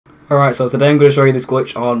Alright, so today I'm going to show you this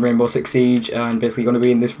glitch on Rainbow Six Siege, and basically going to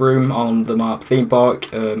be in this room on the map Theme Park.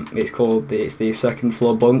 It's the second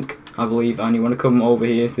floor bunk, I believe, and you want to come over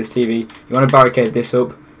here to this TV. You want to barricade this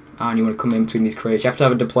up, and you want to come in between these crates. You have to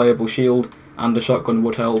have a deployable shield, and a shotgun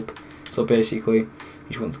would help. So basically, you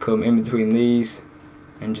just want to come in between these,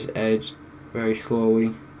 and just edge very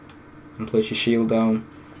slowly, and place your shield down.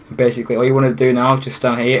 Basically, all you want to do now is just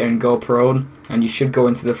stand here and go prone, and you should go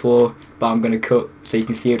into the floor, but I'm going to cut so you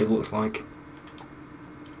can see what it looks like.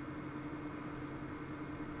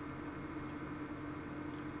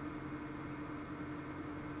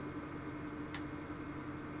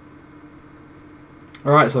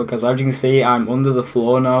 Alright, so guys, as you can see, I'm under the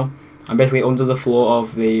floor now. I'm basically under the floor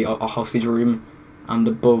of the hostage room and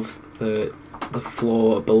above the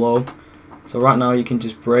floor below. So right now you can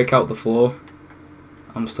just break out the floor.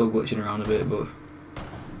 I'm still glitching around a bit, but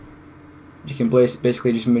you can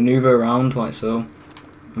basically just maneuver around like so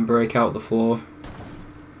and break out the floor.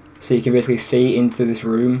 So you can basically see into this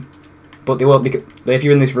room. But if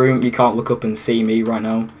you're in this room, you can't look up and see me right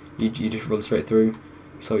now. You just run straight through.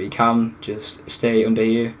 So you can just stay under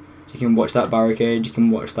here. You can watch that barricade, you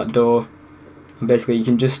can watch that door. And basically you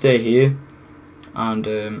can just stay here.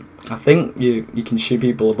 And I think you can shoot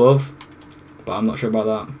people above, but I'm not sure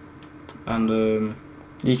about that. And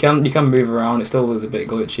you can move around. It still is a bit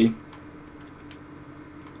glitchy,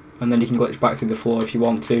 and then you can glitch back through the floor if you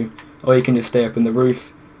want to, or you can just stay up in the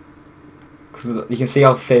roof, because you can see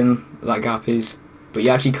how thin that gap is, but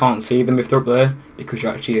you actually can't see them if they're up there because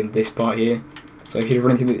you're actually in this part here. So if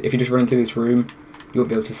you're just running through this room, you won't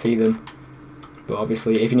be able to see them. But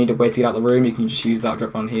obviously, if you need a way to get out of the room, you can just use that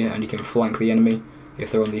drop down here, and you can flank the enemy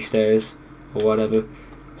if they're on these stairs or whatever.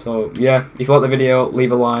 So yeah, if you like the video,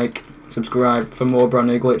 leave a like, subscribe for more brand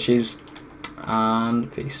new glitches,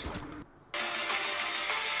 and peace.